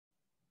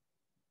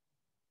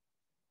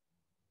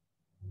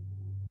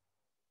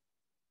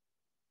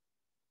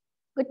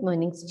Good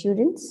morning,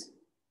 students.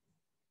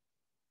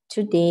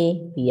 Today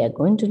we are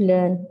going to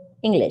learn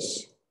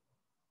English.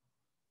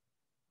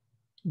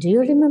 Do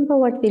you remember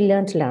what we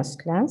learned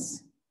last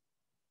class?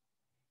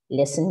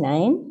 Lesson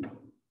 9,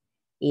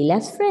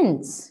 Ela's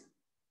friends.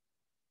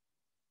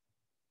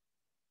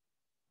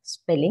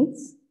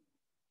 Spellings,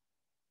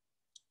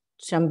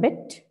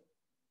 trumpet,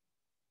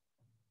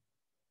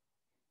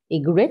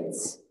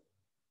 egrets,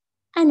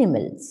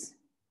 animals.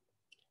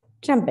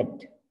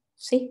 Trumpet.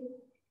 See,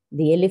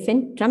 the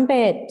elephant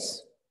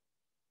trumpets.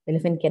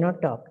 Elephant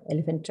cannot talk.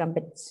 Elephant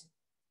trumpets.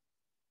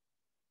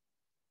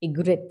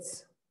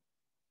 Egrets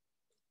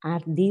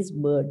are these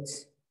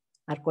birds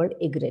are called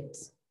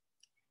egrets.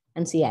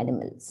 And see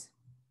animals.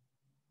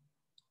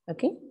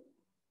 Okay?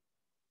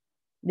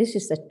 This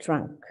is the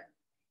trunk.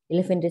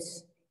 Elephant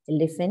is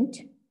elephant,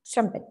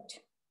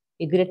 trumpet.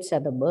 Egrets are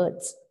the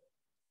birds.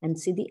 And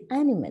see the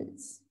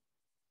animals.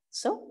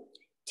 So,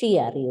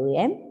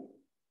 T-R-U-M-P-E-T,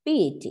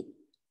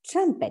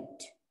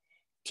 trumpet.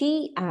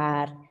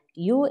 T-R-U-M-P-E-T,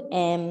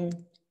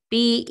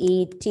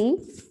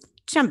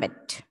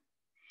 trumpet.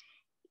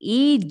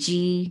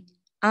 E-G-R-E-T-S,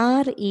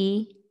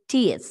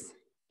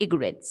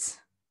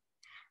 egrets.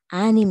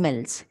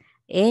 Animals,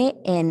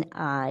 A-N-I-M-A-L-S,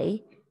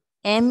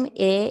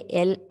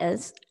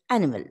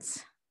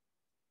 animals.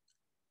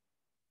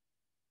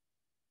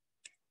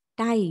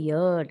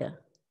 Tired,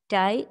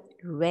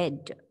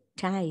 tired,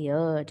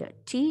 tired,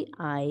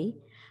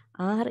 T-I-R-E-D.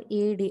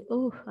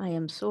 Oh, I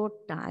am so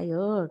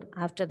tired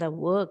after the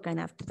work and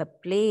after the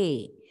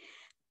play.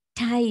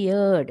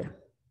 Tired.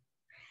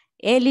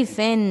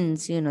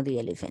 Elephants, you know the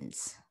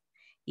elephants.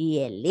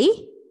 E-L-E-P-H-A-N-T-S.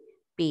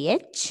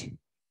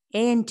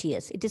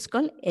 It is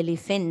called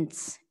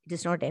elephants. It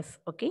is not F,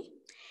 okay?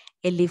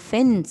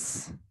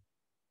 Elephants.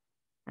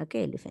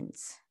 Okay,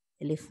 elephants.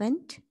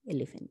 Elephant,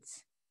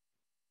 elephants.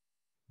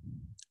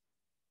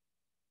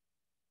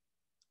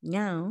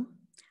 Now,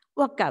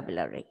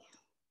 vocabulary.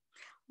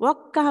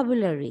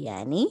 Vocabulary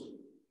yani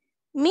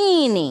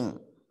meaning.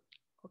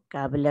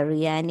 Vocabulary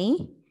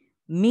yani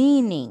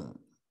meaning.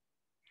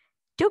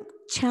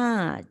 Took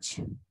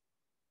charge.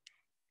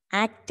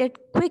 Acted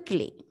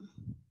quickly.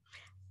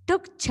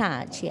 Took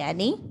charge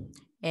yani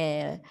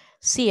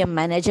see, a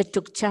manager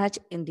took charge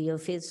in the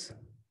office.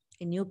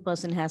 A new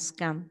person has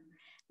come.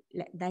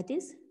 That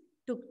is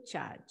took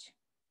charge.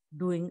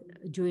 Doing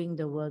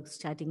the work,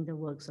 starting the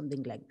work,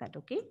 something like that,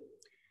 okay?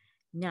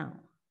 Now,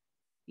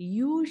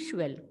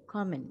 usual,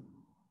 common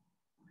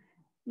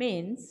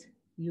means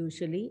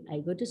usually I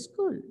go to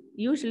school.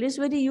 Usually is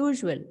very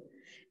usual.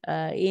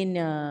 In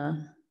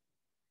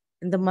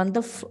the month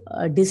of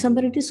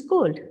December, it is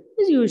cold.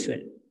 It's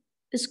usual.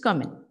 It's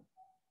common.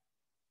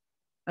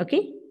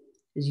 Okay?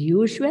 It's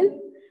usual,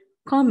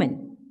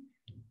 common.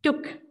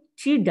 Took,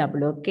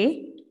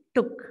 T-W-K,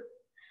 took.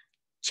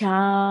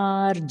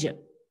 Charge,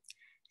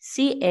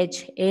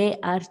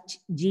 C-H-A-R-G-E.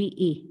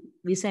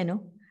 We say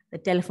no. The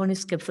telephone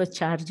is kept for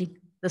charging.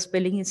 The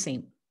spelling is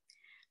same.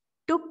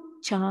 Took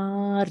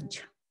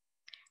charge.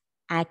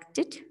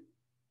 Acted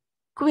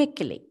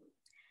quickly.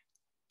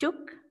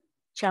 Took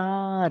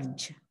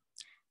charge.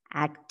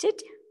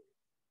 Acted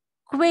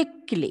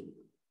quickly.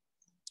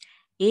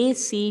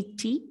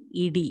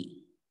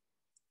 A-C-T-E-D.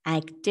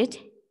 Acted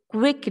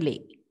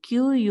quickly.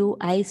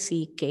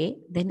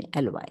 Q-U-I-C-K, then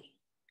L-Y.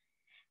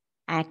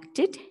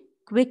 Acted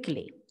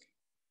quickly.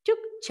 Took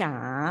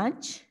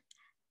charge.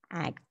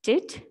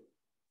 Acted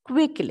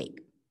quickly.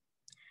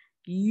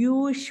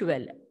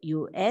 Usual,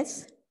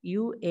 U-S-U-A-L.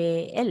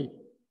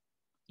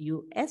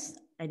 U-S,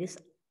 that is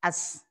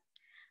us.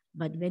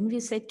 But when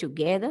we say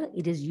together,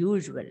 it is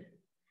usual.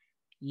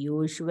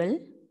 Usual,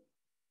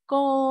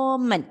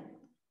 common.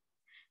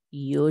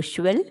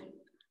 Usual,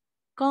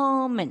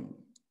 common.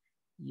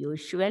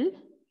 Usual,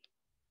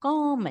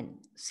 common.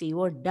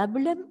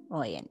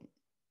 C-O-M-M-O-N.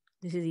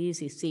 This is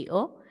easy.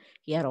 C-O,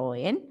 here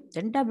O-N,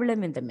 then double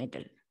M in the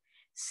middle.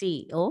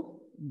 C-O-M-M-O-N.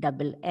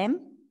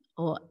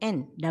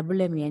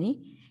 Double M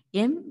yani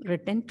M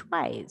written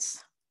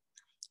twice.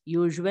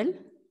 Usual,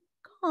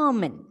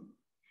 common.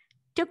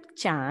 Took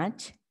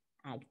charge,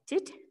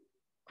 acted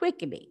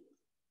quickly.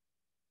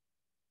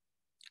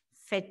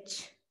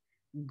 Fetch,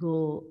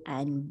 go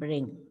and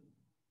bring.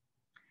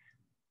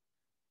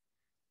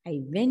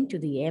 I went to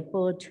the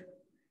airport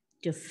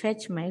to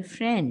fetch my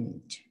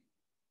friend.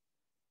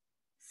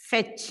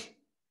 Fetch,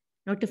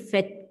 not to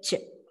fetch,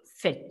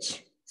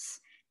 fetch.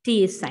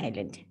 T is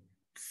silent.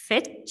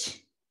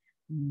 Fetch,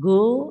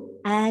 go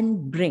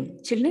and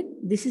bring. Children,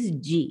 this is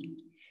G.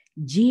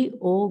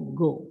 G-O,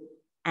 go.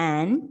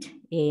 And,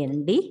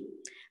 A-N-D.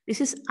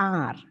 This is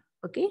R,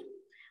 okay?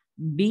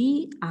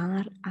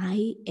 B-R-I-N-G.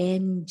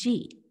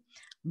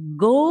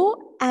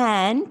 Go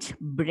and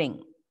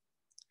bring.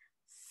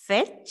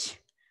 Fetch,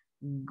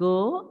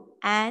 go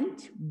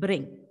and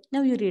bring.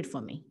 Now you read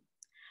for me.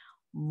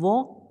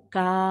 Vocabulary.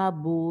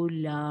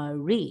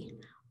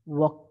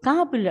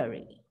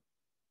 Vocabulary.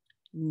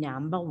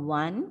 Number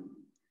 1,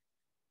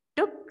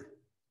 took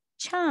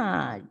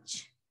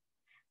charge.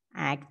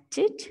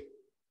 Acted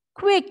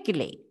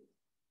quickly.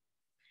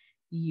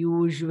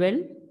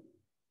 Usual,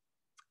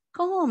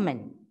 common.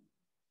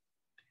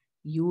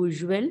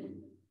 Usual,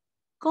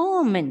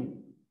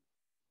 common.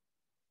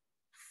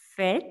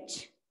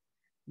 Fetch,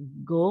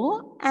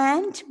 go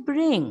and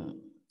bring.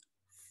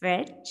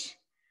 Fetch,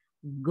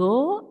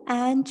 go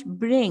and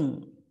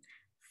bring.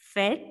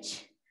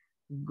 Fetch,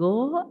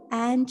 go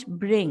and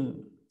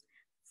bring.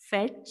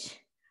 Fetch,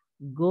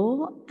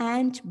 go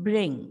and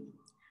bring.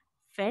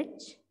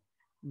 Fetch,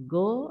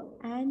 go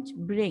and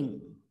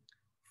bring.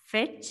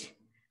 Fetch,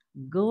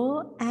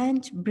 go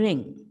and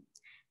bring.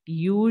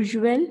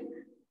 Usual,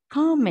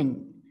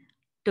 common.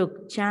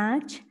 Took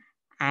charge,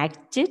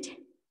 acted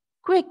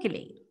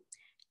quickly.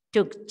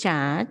 Took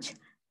charge,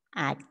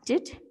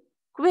 acted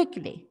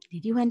quickly.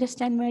 Did you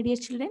understand, my dear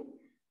children?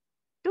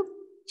 Took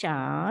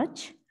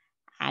charge,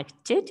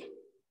 acted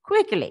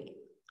quickly.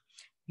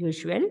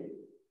 Usual,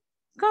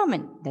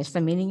 common. That's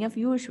the meaning of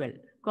usual.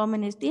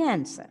 Common is the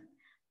answer.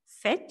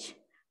 Fetch,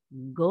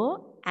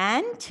 go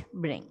and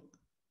bring.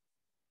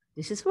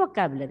 This is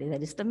vocabulary.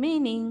 That is the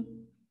meaning.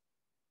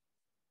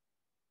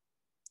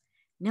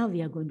 Now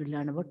we are going to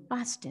learn about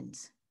past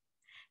tense.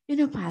 You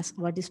know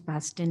what is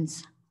past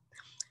tense?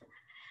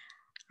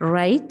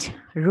 Write,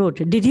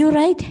 wrote. Did you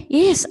write?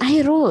 Yes,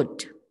 I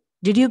wrote.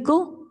 Did you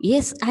go?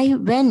 Yes, I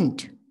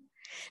went.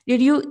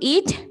 Did you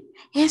eat?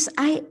 Yes,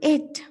 I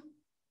ate.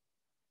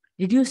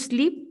 Did you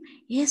sleep?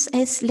 Yes,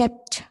 I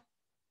slept.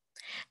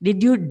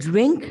 Did you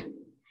drink?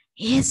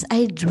 Yes,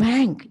 I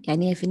drank.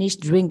 And I finished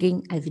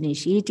drinking. I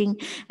finished eating.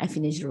 I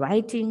finished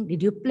writing.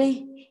 Did you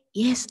play?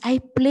 Yes, I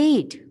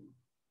played.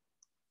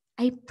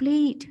 I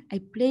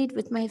played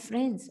with my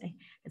friends.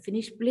 I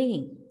finished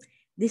playing.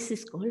 This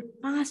is called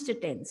past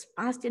tense.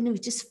 Past tense,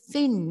 which is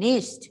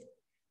finished.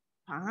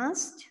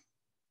 Past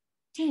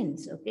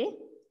tense, okay?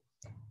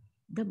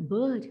 The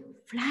bird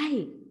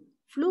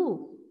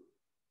flew.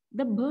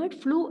 The bird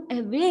flew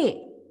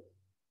away.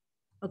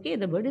 Okay,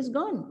 the bird is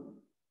gone.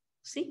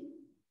 See?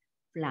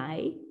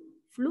 Fly,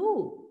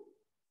 flew.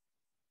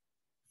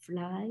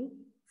 Fly,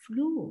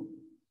 flew.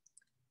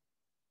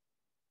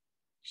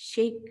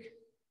 Shake,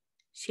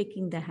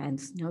 shaking the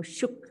hands. Now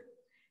shook.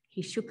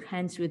 He shook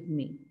hands with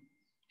me.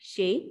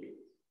 Shake,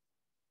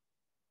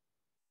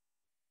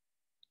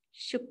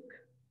 shook.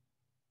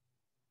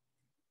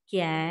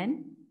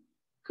 Can,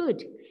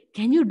 could.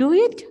 Can you do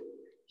it?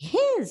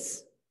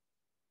 Yes.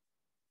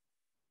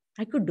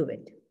 I could do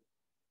it.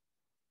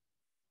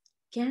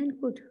 Can,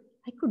 could.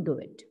 I could do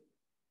it.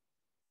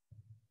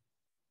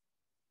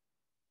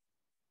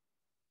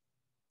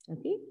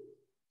 Okay.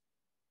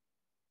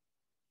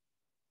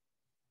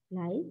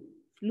 Fly,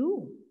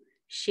 flew.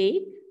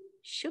 Shake,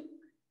 shook.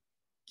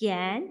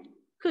 Can,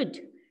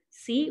 could.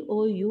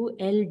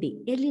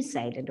 C-O-U-L-D. L is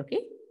silent,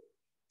 okay?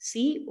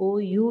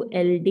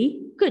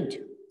 C-O-U-L-D,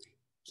 could.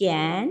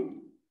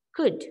 Can,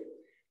 could.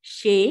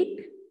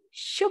 Shake,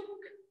 shook.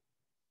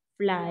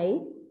 Fly,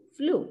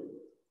 flew.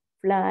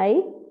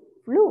 Fly,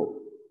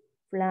 flew.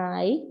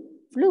 Fly,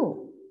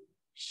 flew.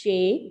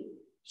 Shake,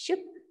 shook.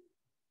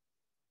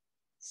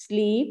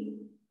 Sleep,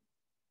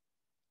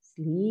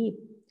 sleep.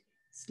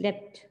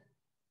 Slept.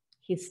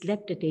 He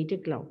slept at 8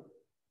 o'clock.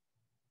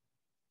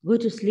 Go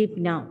to sleep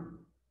now.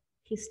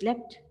 He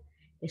slept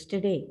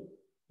yesterday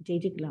at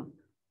 8 o'clock.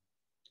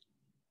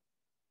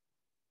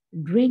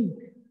 Drink.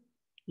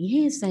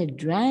 Yes, I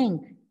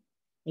drank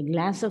a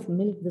glass of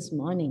milk this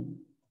morning.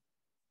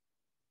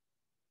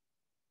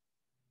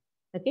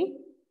 Okay?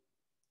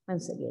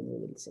 Once again, we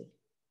will say.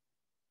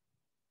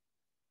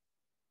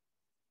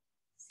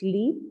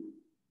 Sleep,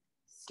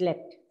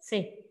 slept.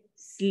 Say,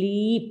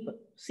 sleep.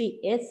 See,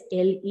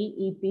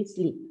 S-L-E-E-P,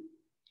 sleep.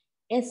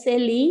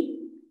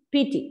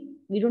 S-L-E-P-T.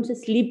 We don't say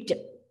sleeped.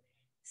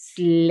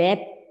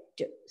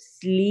 Slept.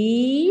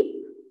 Sleep.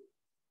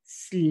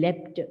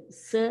 Slept.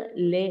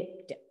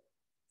 Slept.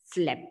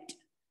 Slept.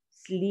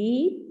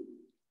 Sleep.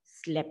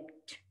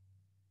 Slept.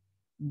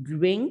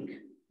 Drink.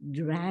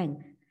 Drank.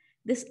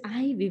 This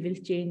I we will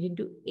change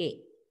into A.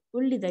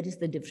 Only that is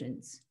the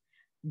difference.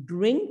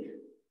 Drink.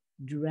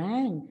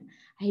 Drank.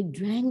 I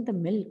drank the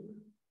milk.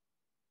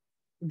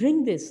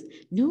 Drink this.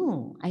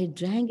 No, I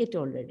drank it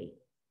already.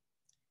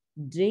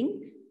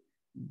 Drink,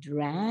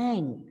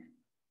 drank.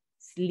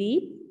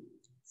 Sleep,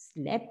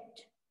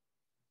 slept.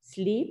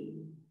 Sleep,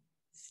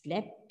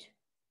 slept.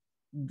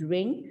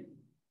 Drink,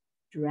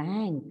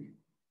 drank.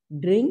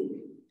 Drink,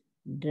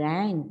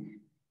 drank.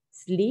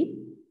 Sleep,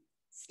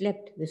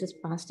 slept. This is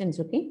past tense,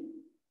 okay?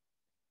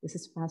 This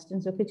is past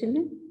tense, okay,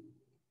 children?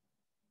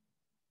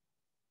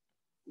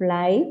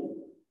 Fly,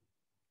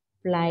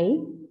 fly,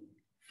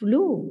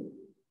 flew.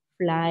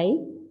 Fly,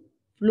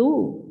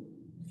 flew.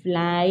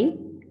 Fly,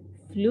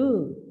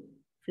 flew.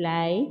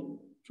 Fly,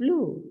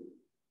 flew.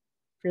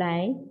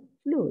 Fly,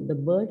 flew. The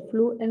bird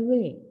flew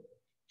away.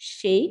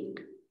 Shake,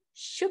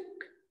 shook.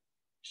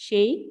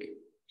 Shake,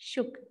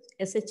 shook.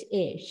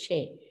 S-H-A,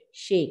 shake.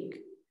 Shake.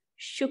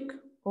 Shook,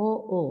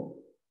 O-O.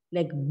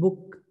 Like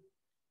book.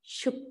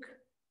 Shook.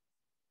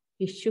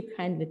 He shook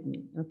hand with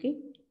me, okay?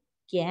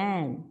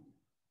 Can,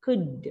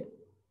 could.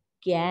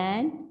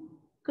 Can,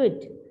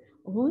 could.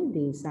 All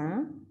these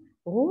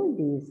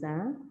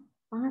are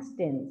past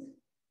tense.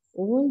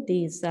 All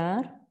these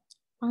are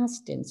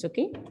past tense,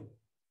 okay?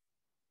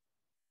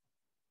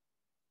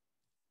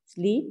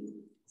 Sleep,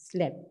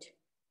 slept.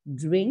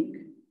 Drink,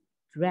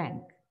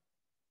 drank.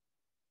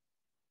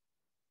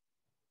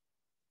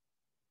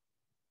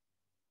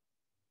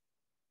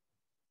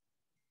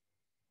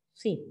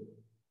 See,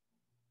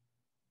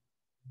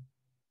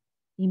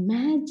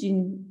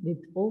 imagine with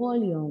all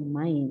your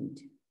mind.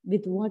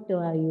 With what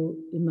are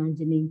you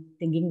imagining,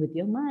 thinking with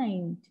your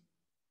mind?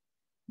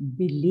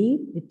 Believe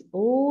with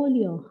all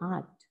your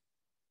heart.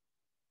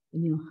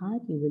 In your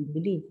heart, you will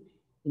believe.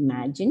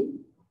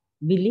 Imagine,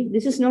 believe.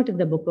 This is not in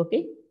the book,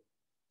 okay?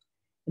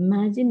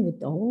 Imagine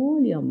with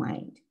all your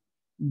mind.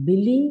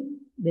 Believe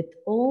with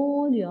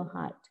all your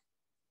heart.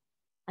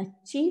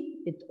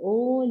 Achieve with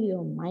all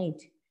your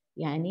might.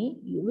 Yani,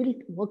 you will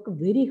work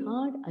very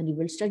hard and you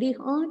will study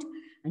hard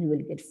and you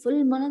will get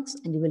full marks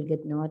and you will get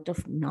a lot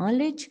of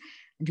knowledge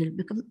and you will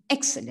become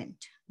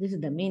excellent. This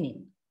is the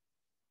meaning.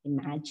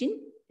 Imagine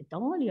with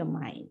all your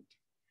mind.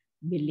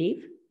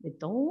 Believe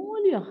with all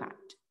your heart.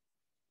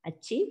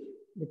 Achieve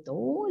with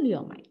all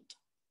your might.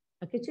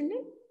 Okay,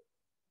 children?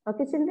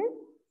 Okay, children?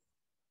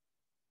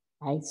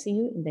 I see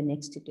you in the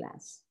next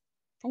class.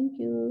 Thank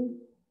you.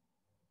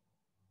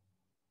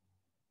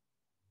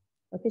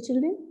 Okay,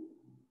 children?